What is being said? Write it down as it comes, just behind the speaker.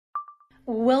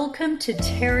Welcome to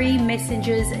Terry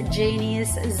Messenger's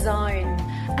Genius Zone.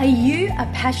 Are you a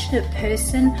passionate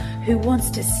person who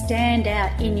wants to stand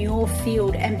out in your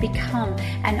field and become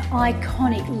an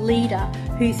iconic leader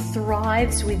who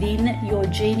thrives within your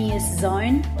genius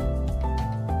zone?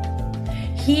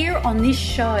 Here on this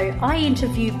show, I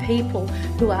interview people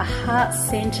who are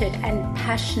heart-centered and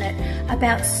passionate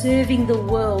about serving the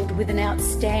world with an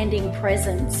outstanding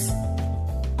presence.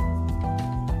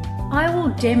 I will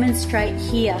demonstrate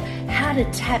here how to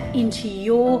tap into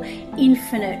your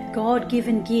infinite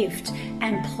God-given gift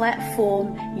and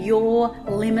platform your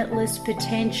limitless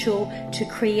potential to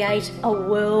create a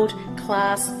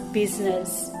world-class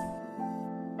business.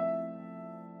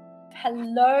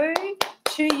 Hello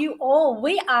to you all.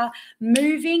 We are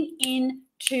moving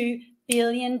into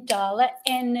billion-dollar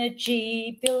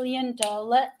energy.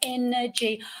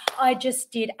 I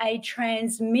just did a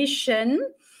transmission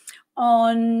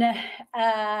on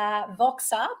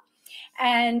Voxer,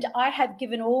 and I have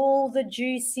given all the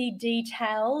juicy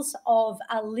details of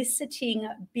eliciting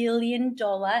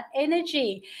billion-dollar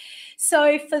energy.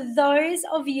 So for those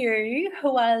of you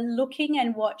who are looking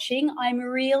and watching, I'm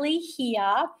really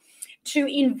here to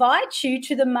invite you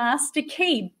to the Master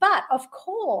Key. But of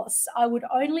course, I would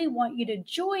only want you to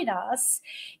join us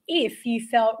if you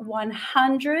felt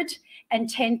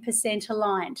 110%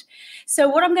 aligned. So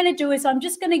what I'm going to do is I'm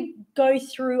just going to go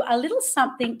through a little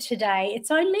something today. It's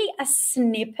only a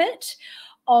snippet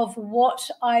of what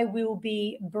I will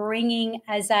be bringing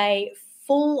as a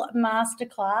full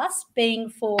masterclass, being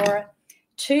for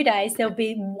 2 days. There'll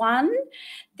be one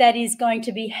that is going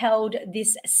to be held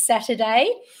this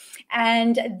Saturday.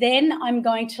 And then I'm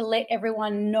going to let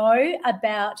everyone know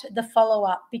about the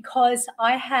follow-up, because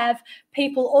I have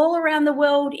people all around the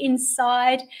world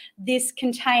inside this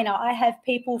container. I have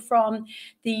people from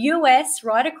the US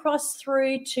right across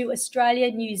through to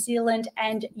Australia, New Zealand,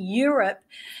 and Europe.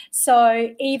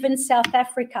 So even South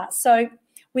Africa. So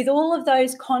with all of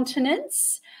those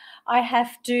continents, I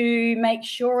have to make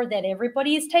sure that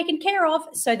everybody is taken care of.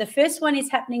 So the first one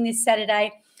is happening this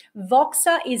Saturday.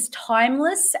 Voxer is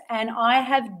timeless, and I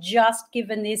have just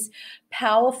given this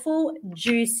powerful,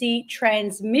 juicy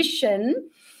transmission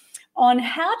on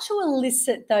how to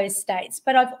elicit those states.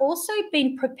 But I've also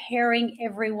been preparing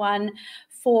everyone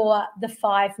for the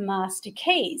 5 master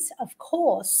keys, of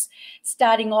course,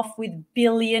 starting off with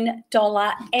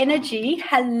billion-dollar energy.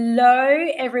 Hello,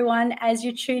 everyone, as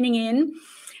you're tuning in.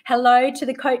 Hello to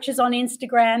the coaches on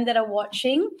Instagram that are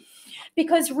watching.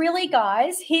 Because really,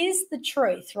 guys, here's the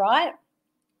truth, right?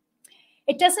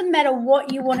 It doesn't matter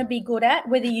what you want to be good at,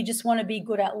 whether you just want to be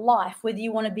good at life, whether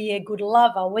you want to be a good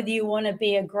lover, whether you want to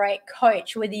be a great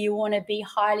coach, whether you want to be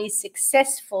highly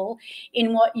successful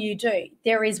in what you do.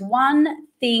 There is one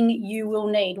thing you will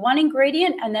need, one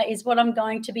ingredient, and that is what I'm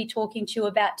going to be talking to you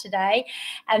about today,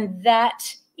 and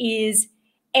that is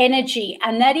energy.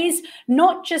 And that is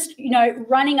not just,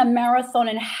 running a marathon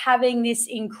and having this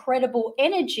incredible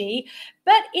energy,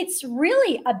 but it's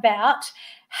really about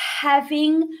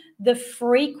having the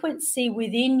frequency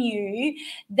within you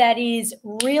that is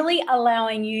really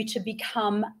allowing you to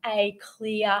become a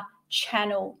clear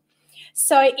channel.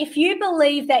 So if you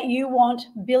believe that you want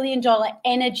billion-dollar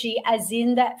energy, as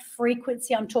in that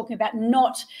frequency I'm talking about,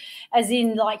 not as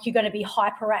in like you're going to be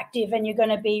hyperactive and you're going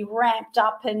to be ramped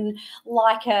up and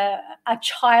like a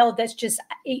child that's just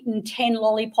eaten 10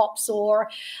 lollipops, or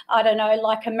I don't know,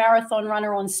 like a marathon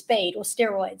runner on speed or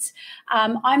steroids.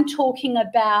 I'm talking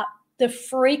about the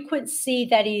frequency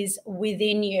that is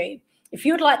within you. If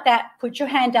you'd like that, put your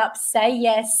hand up, say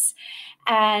yes,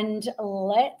 and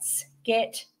let's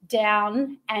get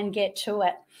down and get to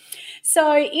it.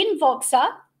 So in Voxer,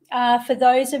 for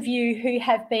those of you who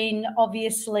have been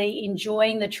obviously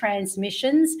enjoying the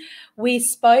transmissions, we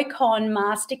spoke on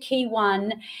Master Key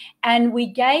 1, and we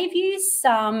gave you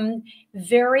some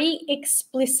very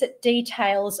explicit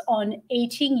details on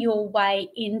eating your way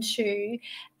into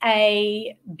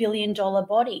a billion-dollar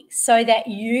body so that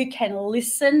you can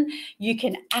listen, you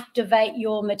can activate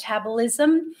your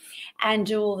metabolism and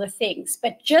do all the things.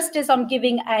 But just as I'm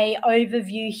giving an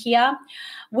overview here,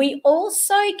 we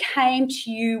also came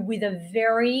to you with a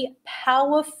very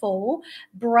powerful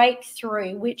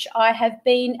breakthrough, which I have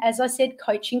been, as I said,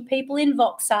 coaching people in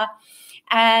Voxer.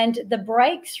 And the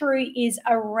breakthrough is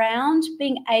around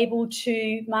being able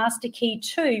to Master Key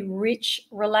 2, rich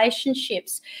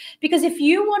relationships. Because if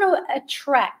you want to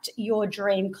attract your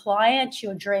dream client,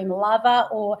 your dream lover,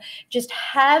 or just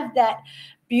have that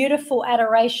beautiful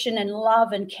adoration and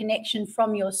love and connection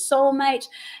from your soulmate,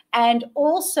 and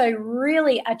also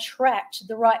really attract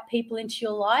the right people into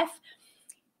your life,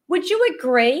 would you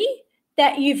agree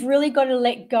that you've really got to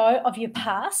let go of your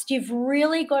past. You've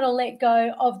really got to let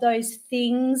go of those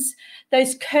things,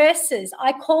 those curses.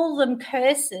 I call them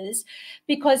curses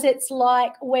because it's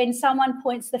like when someone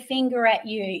points the finger at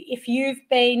you. If you've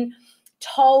been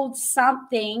told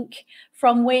something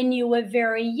from when you were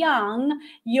very young,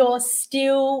 you're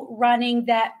still running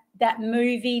that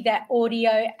movie, that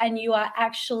audio, and you are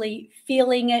actually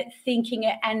feeling it, thinking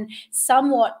it, and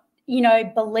somewhat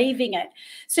believing it.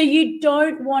 So you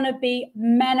don't want to be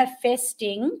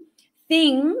manifesting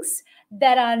things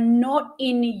that are not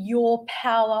in your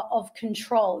power of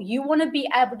control. You want to be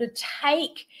able to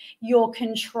take your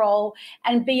control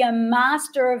and be a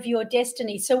master of your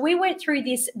destiny. So we went through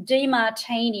this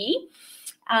Demartini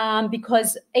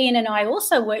because Ian and I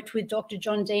also worked with Dr.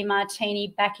 John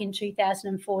Demartini back in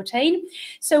 2014.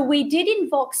 So we did in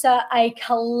Voxer a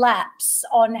collapse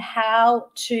on how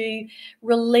to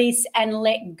release and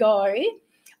let go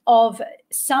of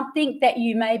something that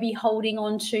you may be holding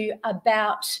on to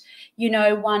about,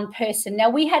 one person. Now,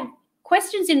 we had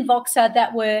questions in Voxer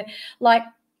that were like,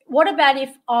 what about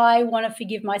if I want to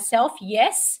forgive myself?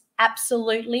 Yes.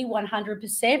 Absolutely,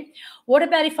 100%. What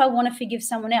about if I want to forgive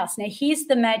someone else? Now, here's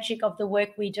the magic of the work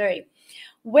we do.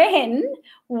 When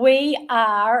we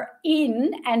are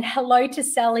in, and hello to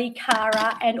Sally,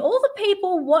 Cara, and all the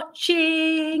people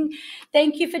watching.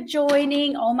 Thank you for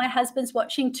joining. Oh, my husband's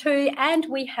watching too, and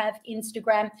we have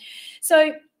Instagram.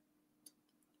 So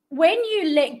when you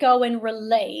let go and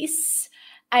release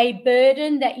a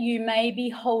burden that you may be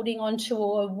holding onto,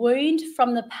 or a wound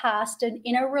from the past and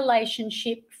in a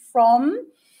relationship from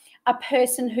a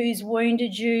person who's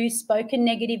wounded you, spoken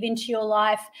negative into your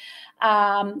life,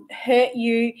 hurt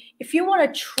you, if you want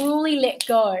to truly let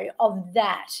go of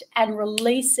that and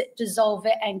release it, dissolve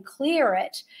it, and clear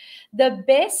it, the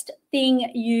best thing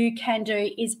you can do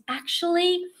is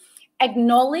actually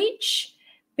acknowledge,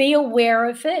 be aware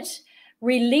of it,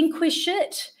 relinquish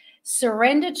it,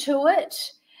 surrender to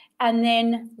it, and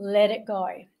then let it go.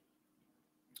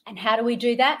 And how do we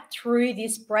do that? Through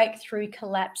this breakthrough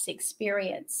collapse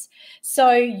experience.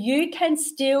 So you can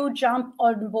still jump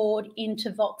on board into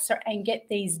Voxer and get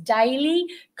these daily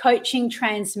coaching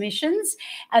transmissions,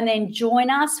 and then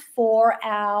join us for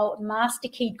our Master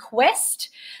Key Quest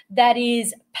that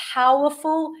is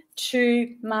powerful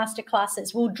 2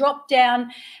 masterclasses. We'll drop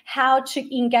down how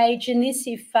to engage in this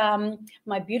if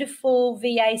my beautiful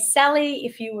VA Sally,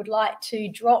 if you would like to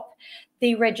drop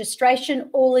the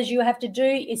registration, all as you have to do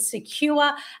is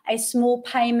secure a small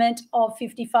payment of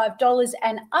 $55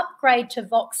 and upgrade to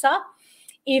Voxer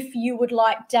if you would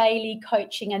like daily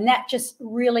coaching. And that just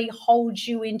really holds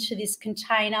you into this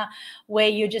container where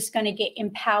you're just going to get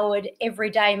empowered every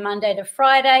day, Monday to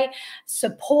Friday,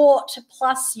 support,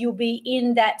 plus you'll be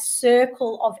in that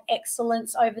circle of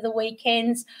excellence over the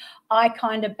weekends. I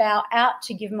kind of bow out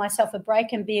to give myself a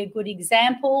break and be a good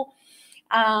example.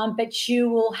 But you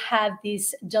will have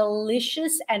this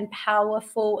delicious and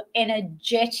powerful,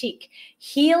 energetic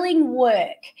healing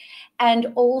work. And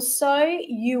also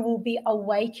you will be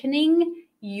awakening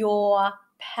your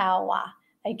power.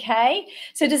 Okay,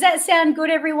 so does that sound good,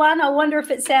 everyone? I wonder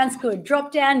if it sounds good.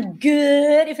 Drop down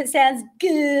good if it sounds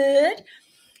good.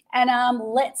 And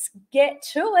let's get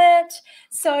to it.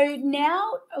 So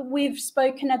now we've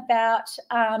spoken about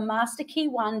Master Key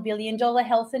 1, $1 billion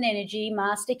health and energy,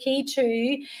 Master Key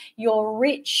 2, your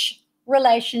rich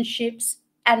relationships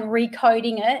and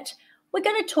recoding it. We're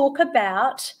going to talk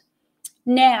about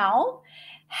now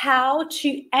how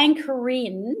to anchor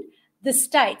in the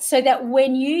state so that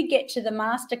when you get to the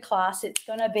masterclass, it's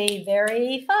going to be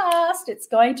very fast. It's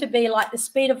going to be like the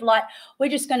speed of light. We're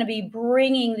just going to be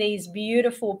bringing these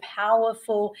beautiful,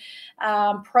 powerful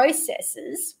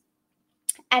processes.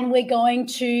 And we're going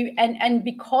to, and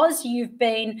because you've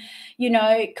been,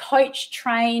 coached,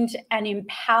 trained, and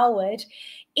empowered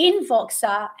in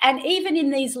Voxer, and even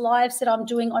in these lives that I'm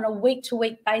doing on a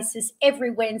week-to-week basis every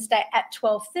Wednesday at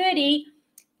 12:30,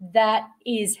 that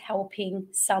is helping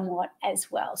somewhat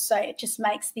as well. So it just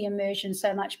makes the immersion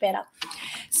so much better.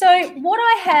 So what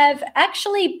I have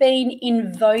actually been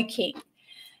invoking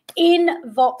in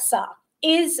Voxer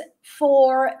is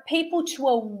for people to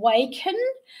awaken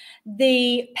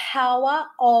the power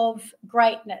of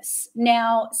greatness.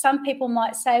 Now, some people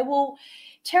might say, well,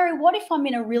 Terry, what if I'm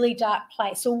in a really dark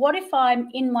place? Or what if I'm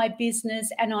in my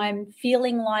business and I'm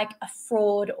feeling like a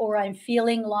fraud, or I'm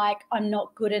feeling like I'm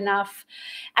not good enough?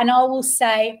 And I will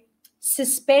say,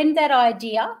 suspend that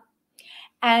idea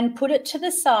and put it to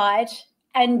the side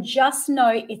and just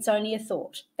know it's only a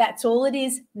thought. That's all it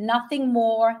is, nothing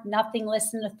more, nothing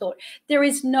less than a thought. There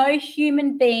is no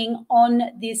human being on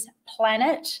this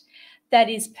planet that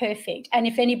is perfect. And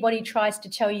if anybody tries to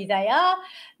tell you they are,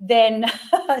 then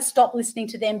stop listening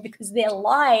to them because they're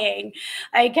lying,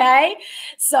 okay?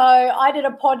 So I did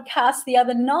a podcast the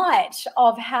other night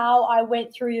of how I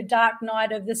went through a dark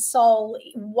night of the soul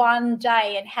one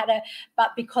day and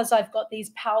but because I've got these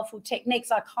powerful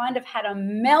techniques, I kind of had a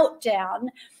meltdown.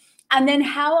 And then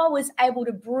how I was able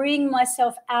to bring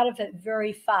myself out of it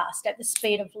very fast at the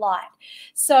speed of light.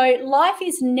 So life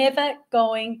is never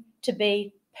going to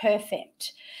be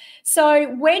perfect. So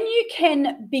when you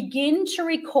can begin to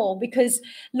recall, because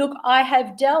look, I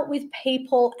have dealt with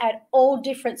people at all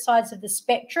different sides of the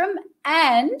spectrum,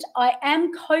 and I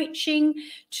am coaching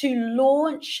to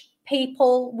launch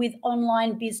people with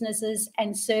online businesses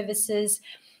and services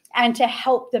and to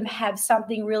help them have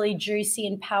something really juicy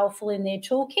and powerful in their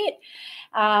toolkit,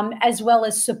 as well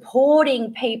as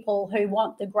supporting people who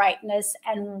want the greatness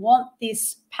and want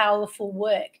this powerful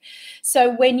work.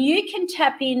 So when you can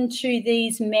tap into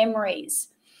these memories,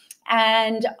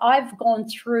 and I've gone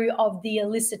through of the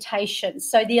elicitation.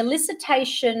 So the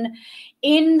elicitation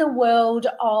in the world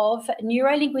of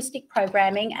neuro-linguistic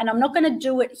programming, and I'm not going to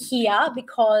do it here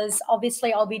because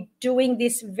obviously I'll be doing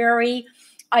this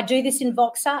I do this in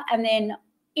Voxer, and then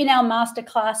in our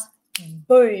masterclass,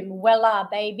 boom, voila,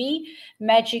 baby,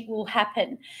 magic will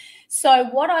happen. So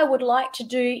what I would like to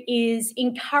do is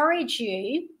encourage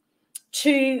you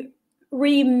to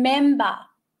remember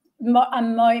a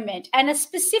moment, and a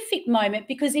specific moment,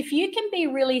 because if you can be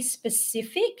really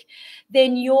specific,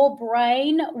 then your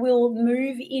brain will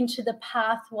move into the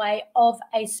pathway of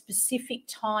a specific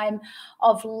time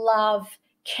of love,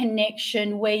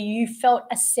 connection, where you felt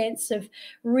a sense of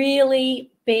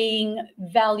really being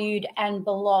valued and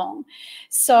belong.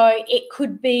 So it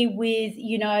could be with,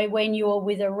 when you're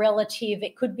with a relative,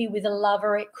 it could be with a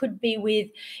lover, it could be with,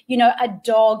 a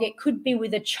dog, it could be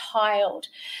with a child.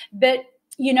 But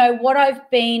what I've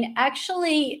been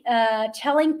actually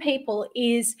telling people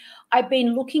is I've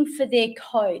been looking for their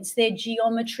codes, their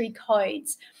geometry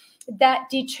codes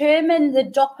that determine the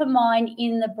dopamine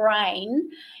in the brain,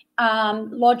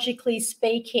 logically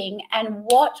speaking, and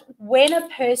when a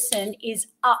person is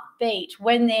upbeat,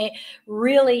 when they're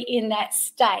really in that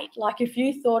state, like if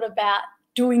you thought about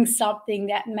doing something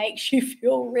that makes you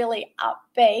feel really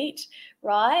upbeat,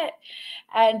 right?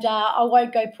 And I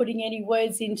won't go putting any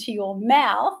words into your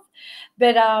mouth,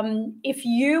 but if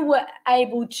you were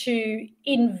able to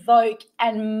invoke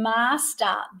and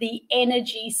master the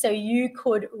energy so you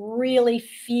could really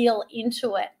feel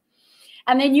into it,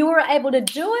 and then you were able to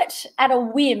do it at a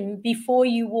whim before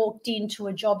you walked into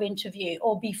a job interview,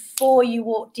 or before you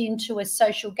walked into a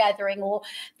social gathering, or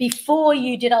before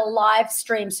you did a live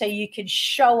stream, so you could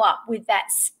show up with that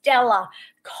stellar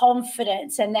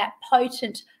confidence and that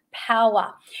potent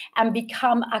power and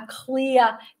become a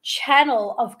clear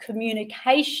channel of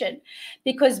communication.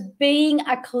 Because being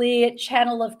a clear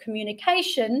channel of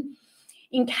communication,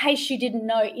 in case you didn't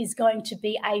know, is going to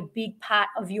be a big part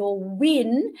of your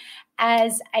win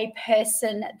as a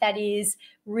person that is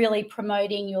really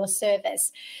promoting your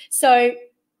service. So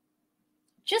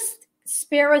just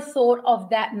spare a thought of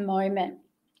that moment.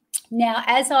 Now,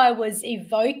 as I was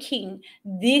evoking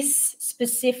this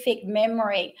specific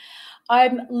memory,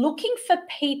 I'm looking for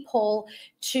people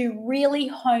to really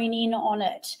hone in on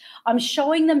it. I'm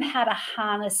showing them how to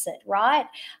harness it, right?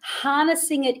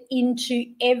 Harnessing it into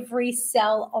every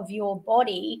cell of your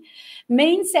body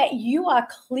means that you are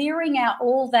clearing out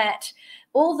all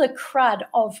the crud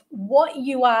of what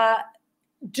you are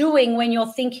doing when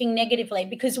you're thinking negatively.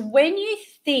 Because when you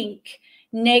think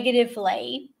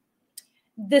negatively,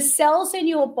 the cells in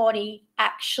your body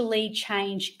actually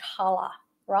change color.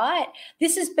 Right?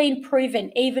 This has been proven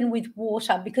even with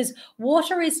water, because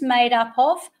water is made up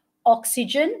of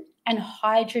oxygen and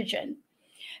hydrogen.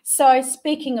 So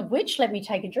speaking of which, let me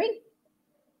take a drink.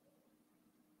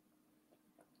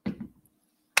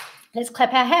 Let's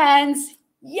clap our hands.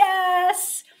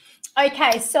 Yes.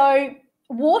 Okay, so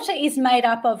water is made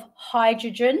up of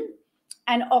hydrogen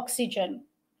and oxygen.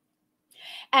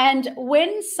 And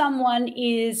when someone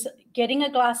is getting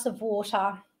a glass of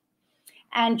water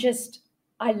and just,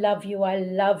 I love you, I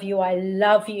love you, I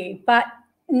love you, but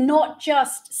not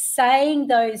just saying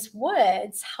those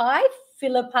words. Hi,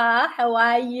 Philippa, how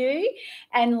are you?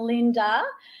 And Linda.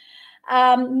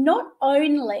 Not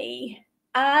only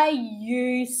are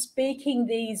you speaking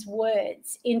these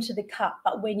words into the cup,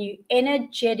 but when you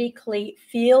energetically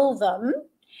feel them,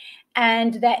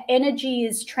 and that energy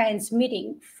is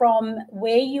transmitting from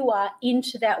where you are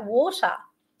into that water,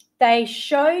 they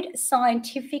showed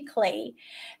scientifically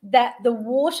that the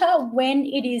water, when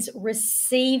it is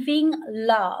receiving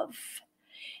love,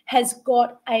 has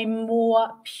got a more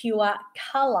pure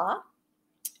color.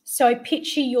 So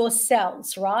picture your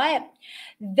cells, right?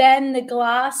 Than the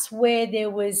glass where there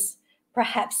was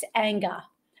perhaps anger,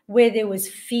 where there was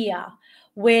fear,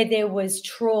 where there was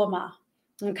trauma,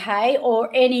 okay, or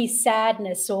any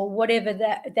sadness or whatever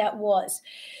that was.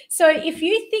 So if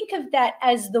you think of that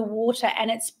as the water,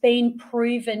 and it's been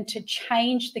proven to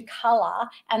change the color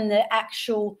and the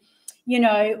actual,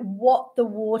 what the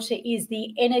water is,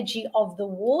 the energy of the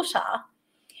water,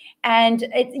 and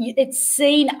it's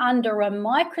seen under a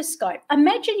microscope.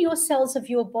 Imagine your cells of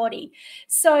your body.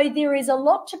 So there is a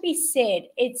lot to be said.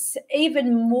 It's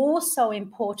even more so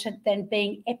important than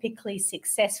being epically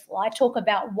successful. I talk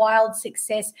about wild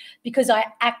success because I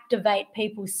activate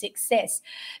people's success.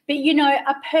 But,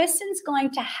 a person's going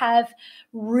to have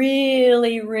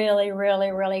really, really,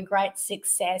 really, really great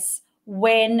success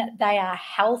when they are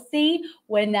healthy,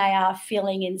 when they are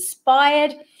feeling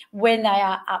inspired, when they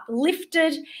are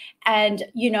uplifted, and,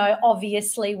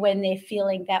 obviously when they're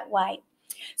feeling that way.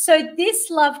 So this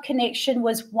love connection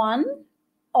was one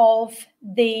of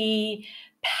the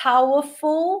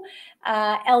powerful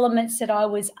elements that I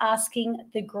was asking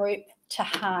the group to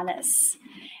harness,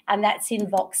 and that's in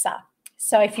Voxer.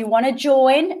 So if you want to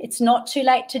join, it's not too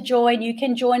late to join. You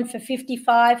can join for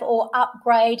 $55 or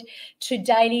upgrade to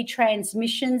daily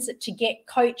transmissions to get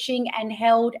coaching and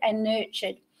held and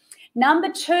nurtured.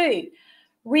 Number 2,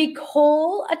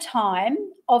 recall a time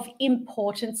of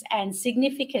importance and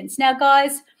significance. Now,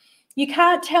 guys, you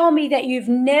can't tell me that you've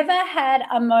never had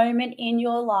a moment in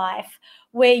your life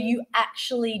where you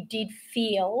actually did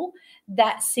feel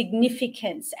that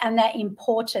significance and that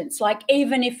importance. Like,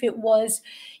 even if it was,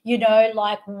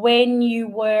 like when you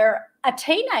were a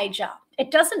teenager, it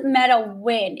doesn't matter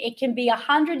when. It can be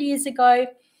 100 years ago.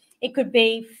 It could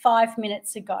be 5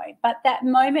 minutes ago, but that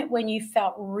moment when you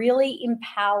felt really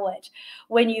empowered,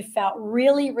 when you felt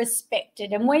really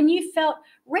respected, and when you felt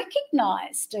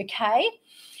recognized, okay?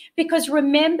 Because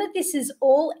remember, this is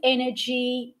all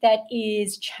energy that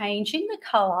is changing the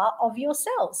color of your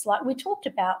cells, like we talked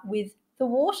about with the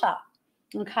water,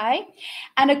 okay?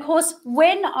 And of course,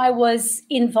 when I was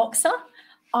in Voxer,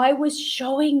 I was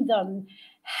showing them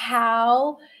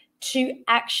how to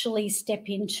actually step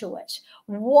into it,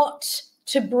 what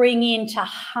to bring in to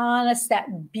harness that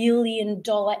 $1 billion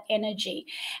energy.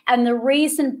 And the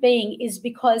reason being is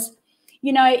because,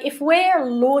 if we're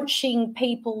launching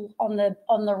people on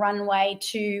the runway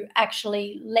to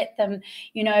actually let them,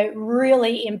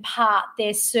 really impart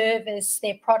their service,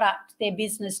 their product, their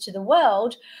business to the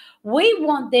world, we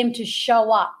want them to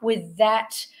show up with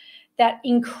that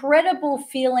incredible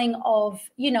feeling of,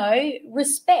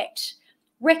 respect,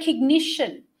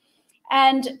 recognition,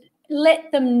 and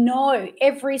let them know,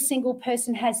 every single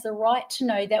person has the right to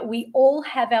know that we all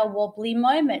have our wobbly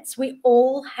moments. We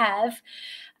all have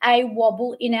a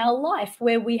wobble in our life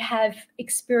where we have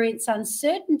experienced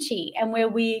uncertainty and where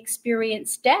we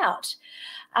experience doubt.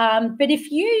 But if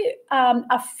you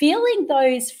are feeling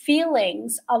those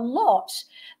feelings a lot,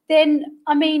 then,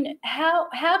 how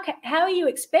are you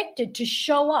expected to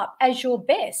show up as your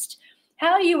best?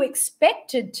 How are you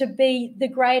expected to be the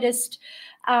greatest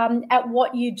at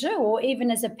what you do, or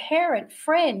even as a parent,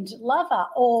 friend, lover,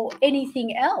 or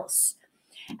anything else?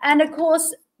 And of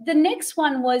course, the next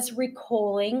one was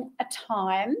recalling a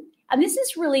time, and this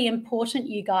is really important,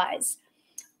 you guys,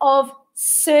 of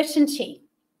certainty,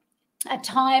 a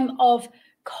time of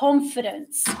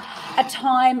confidence, a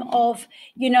time of,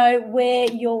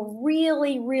 where you're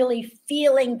really, really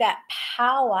feeling that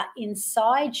power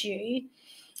inside you.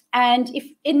 And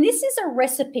this is a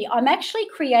recipe. I'm actually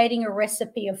creating a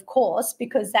recipe, of course,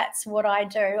 because that's what I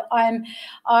do.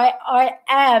 I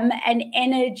am an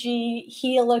energy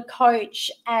healer coach,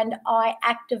 and I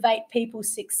activate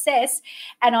people's success,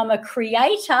 and I'm a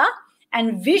creator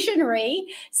and visionary.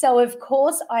 So, of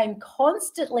course, I'm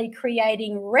constantly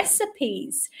creating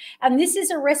recipes. And this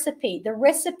is a recipe, the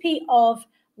recipe of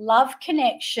love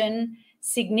connection,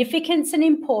 significance and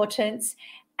importance,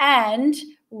 and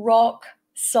rock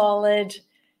solid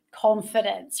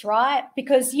confidence, right?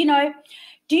 Because,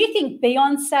 do you think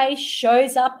Beyonce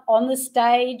shows up on the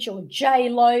stage, or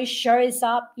J-Lo shows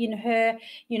up in her,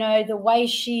 the way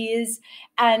she is,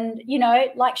 and,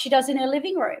 like she does in her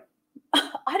living room?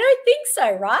 I don't think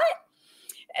so, right?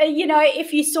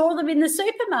 If you saw them in the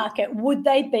supermarket, would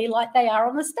they be like they are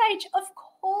on the stage? Of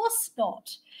course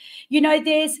not.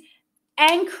 There's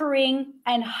anchoring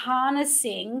and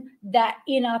harnessing that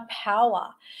inner power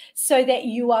so that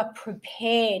you are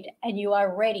prepared and you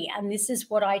are ready. And this is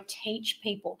what I teach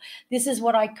people. This is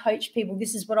what I coach people.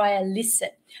 This is what I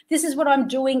elicit. This is what I'm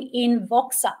doing in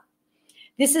Voxer.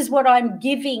 This is what I'm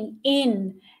giving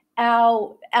in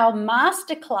our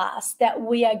masterclass that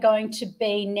we are going to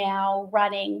be now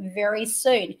running very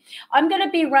soon. I'm going to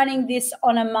be running this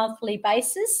on a monthly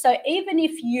basis. So even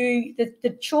if the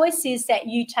choice is that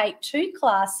you take 2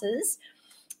 classes,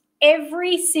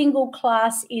 every single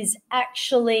class is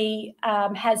actually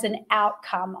has an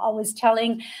outcome. I was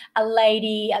telling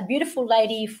a beautiful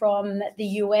lady from the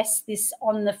US this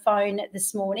on the phone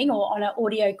this morning, or on an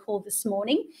audio call this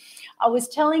morning. I was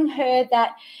telling her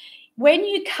that when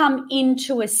you come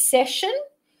into a session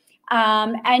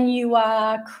and you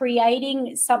are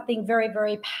creating something very,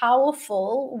 very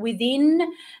powerful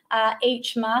within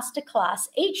each masterclass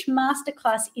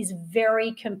is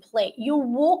very complete. You'll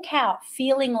walk out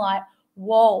feeling like,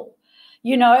 whoa,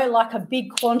 like a big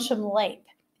quantum leap.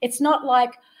 It's not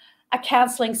like a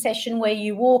counseling session where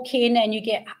you walk in and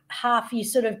you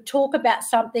sort of talk about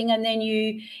something and then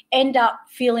you end up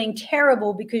feeling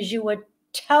terrible because you were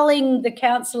telling the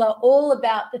counselor all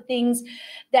about the things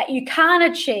that you can't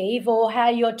achieve, or how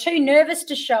you're too nervous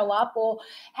to show up, or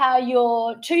how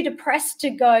you're too depressed to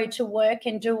go to work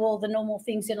and do all the normal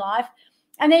things in life.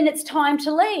 And then it's time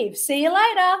to leave. See you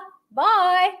later.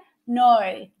 Bye.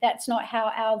 No, that's not how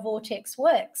our vortex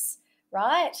works,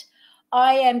 right?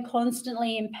 I am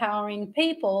constantly empowering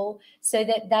people so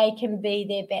that they can be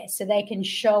their best, so they can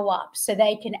show up, so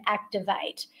they can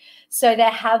activate, so they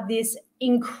have this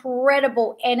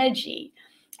incredible energy.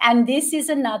 And this is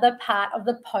another part of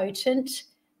the potent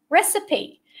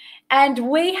recipe. And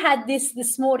we had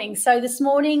this morning. So this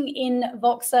morning in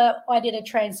Voxer, I did a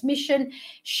transmission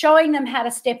showing them how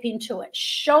to step into it,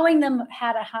 showing them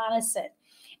how to harness it,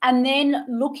 and then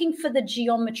looking for the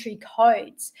geometry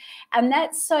codes. And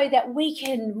that's so that we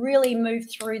can really move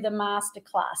through the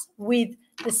masterclass with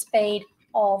the speed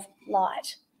of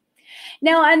light.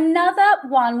 Now, another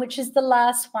one, which is the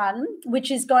last one, which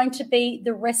is going to be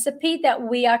the recipe that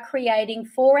we are creating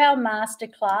for our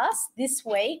masterclass this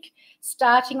week,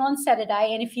 starting on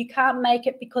Saturday. And if you can't make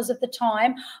it because of the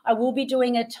time, I will be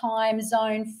doing a time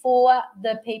zone for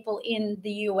the people in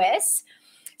the US.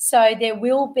 So there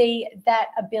will be that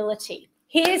ability.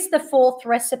 Here's the 4th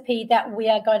recipe that we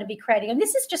are going to be creating. And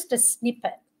this is just a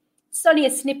snippet. It's only a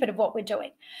snippet of what we're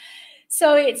doing.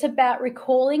 So it's about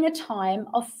recalling a time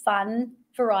of fun,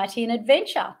 variety, and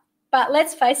adventure. But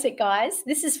let's face it, guys,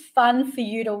 this is fun for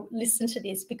you to listen to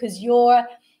this because you're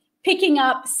picking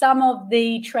up some of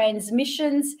the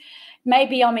transmissions.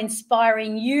 Maybe I'm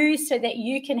inspiring you so that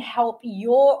you can help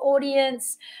your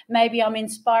audience. Maybe I'm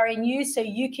inspiring you so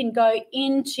you can go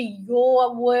into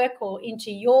your work or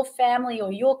into your family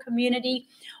or your community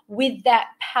with that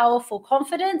powerful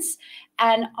confidence.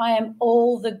 And I am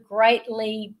all the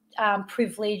greatly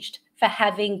privileged for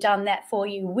having done that for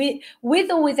you,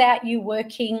 with or without you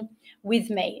working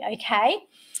with me, okay?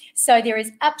 So there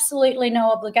is absolutely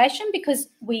no obligation because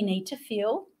we need to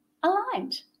feel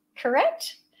aligned,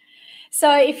 correct?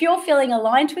 So if you're feeling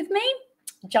aligned with me,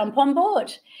 jump on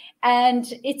board.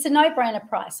 And it's a no-brainer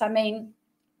price. I mean,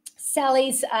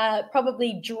 Sally's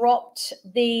probably dropped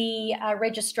the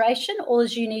registration. All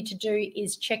you need to do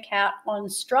is check out on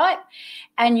Stripe,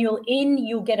 and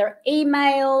you'll get an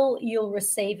email, you'll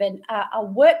receive a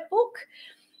workbook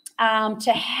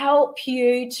to help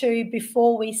you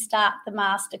before we start the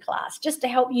masterclass, just to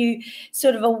help you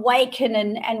sort of awaken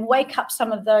and wake up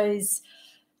some of those,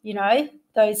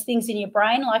 those things in your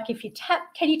brain. Like if you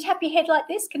can you tap your head like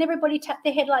this? Can everybody tap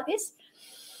their head like this?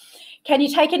 Can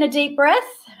you take in a deep breath?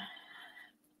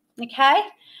 Okay,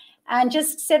 and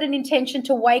just set an intention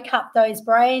to wake up those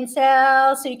brain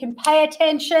cells so you can pay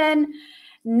attention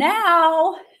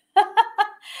now.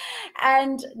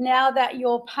 And now that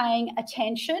you're paying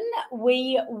attention,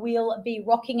 we will be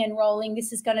rocking and rolling.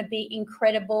 This is going to be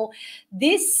incredible.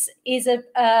 This is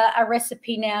a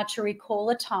recipe now to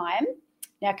recall a time.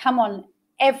 Now, come on.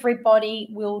 Everybody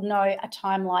will know a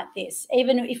time like this,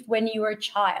 even if when you were a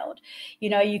child,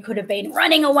 you could have been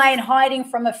running away and hiding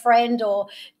from a friend or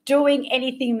doing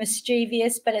anything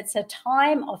mischievous, but it's a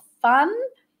time of fun,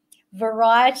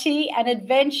 variety, and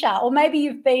adventure. Or maybe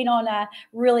you've been on a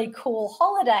really cool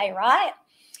holiday, right?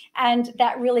 And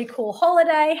that really cool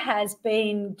holiday has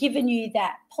been giving you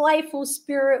that playful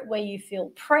spirit where you feel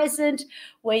present,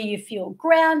 where you feel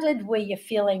grounded, where you're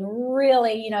feeling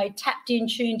really, tapped in,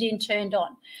 tuned in, turned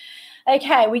on.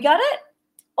 Okay, we got it?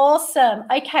 Awesome.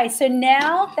 Okay, so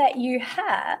now that you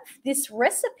have this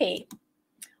recipe,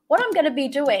 what I'm going to be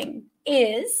doing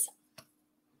is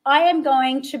I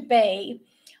want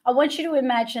you to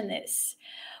imagine this.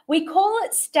 We call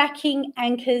it stacking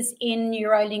anchors in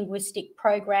neuro-linguistic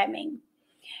programming.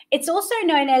 It's also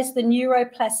known as the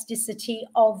neuroplasticity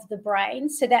of the brain.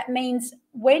 So that means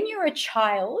when you're a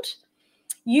child,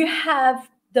 you have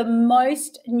the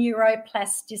most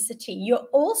neuroplasticity. You're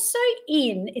also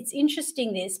in, it's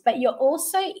interesting this, but you're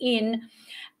also in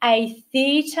a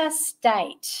theta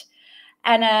state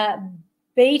and a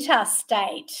beta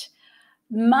state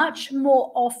much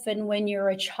more often when you're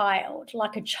a child.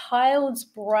 Like a child's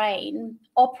brain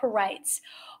operates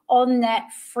on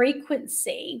that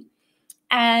frequency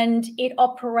and it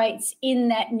operates in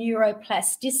that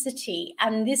neuroplasticity.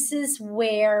 And this is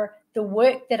where the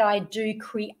work that I do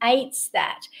creates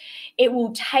that. It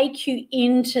will take you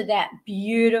into that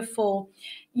beautiful,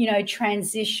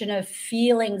 transition of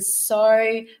feeling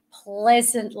so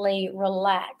pleasantly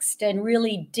relaxed and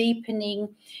really deepening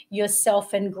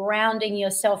yourself and grounding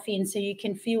yourself in so you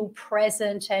can feel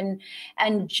present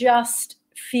and just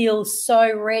feel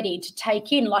so ready to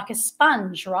take in like a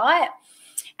sponge, right?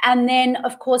 And then,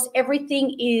 of course,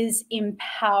 everything is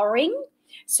empowering.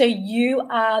 So you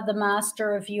are the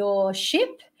master of your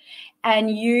ship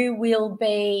and you will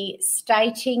be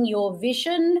stating your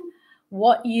vision,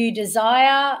 what you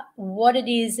desire, what it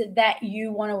is that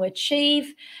you want to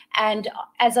achieve. And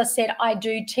as I said, I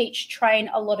do train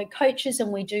a lot of coaches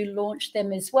and we do launch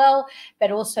them as well, but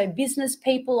also business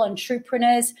people,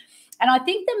 entrepreneurs. And I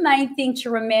think the main thing to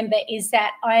remember is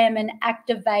that I am an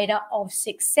activator of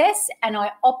success and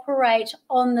I operate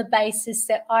on the basis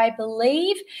that I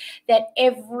believe that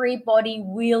everybody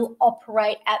will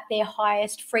operate at their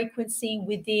highest frequency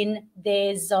within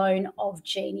their zone of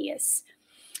genius.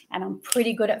 And I'm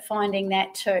pretty good at finding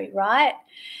that too, right?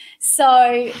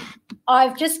 So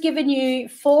I've just given you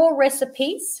 4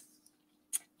 recipes,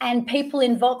 and people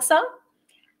in Voxer,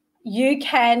 you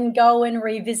can go and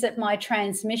revisit my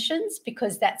transmissions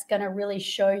because that's going to really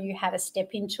show you how to step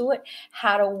into it,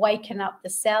 how to waken up the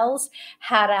cells,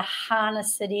 how to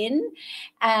harness it in.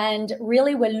 And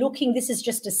really this is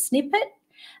just a snippet.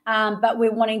 But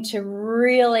we're wanting to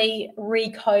really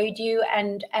recode you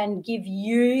and give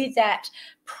you that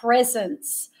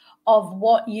presence of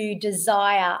what you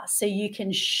desire so you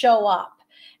can show up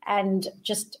and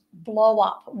just blow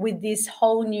up with this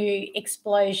whole new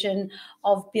explosion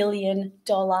of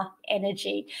billion-dollar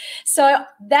energy. So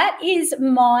that is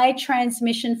my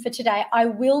transmission for today. I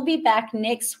will be back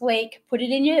next week. Put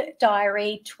it in your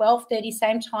diary, 12:30,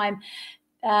 same time.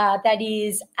 That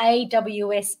is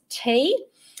AWST.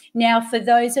 Now, for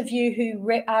those of you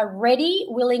who are ready,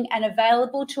 willing and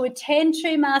available to attend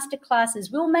 2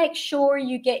 masterclasses, we'll make sure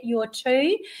you get your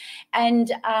 2,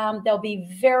 and there'll be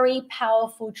very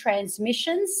powerful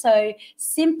transmissions. So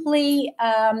simply,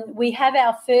 we have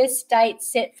our first date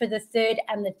set for the 3rd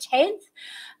and the 10th,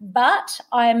 but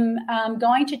I'm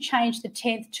going to change the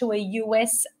 10th to a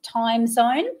US time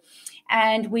zone.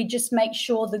 And we just make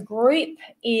sure the group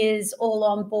is all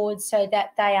on board so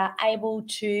that they are able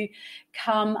to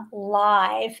come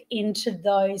live into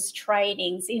those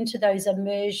trainings, into those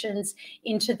immersions,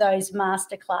 into those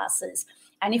masterclasses.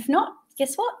 And if not,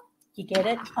 guess what? You get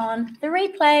it on the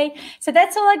replay. So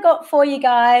that's all I got for you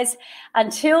guys.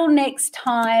 Until next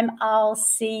time, I'll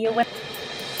see you.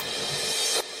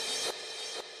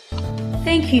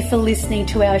 Thank you for listening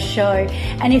to our show.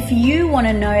 And if you want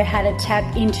to know how to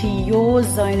tap into your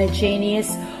zone of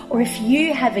genius, or if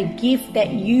you have a gift that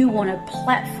you want to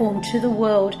platform to the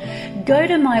world, go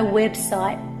to my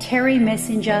website,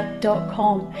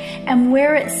 terrymessenger.com, and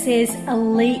where it says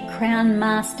Elite Crown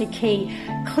Master Key,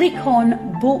 click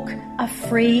on Book a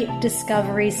Free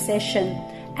Discovery Session,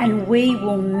 and we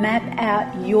will map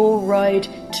out your road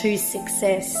to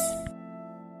success.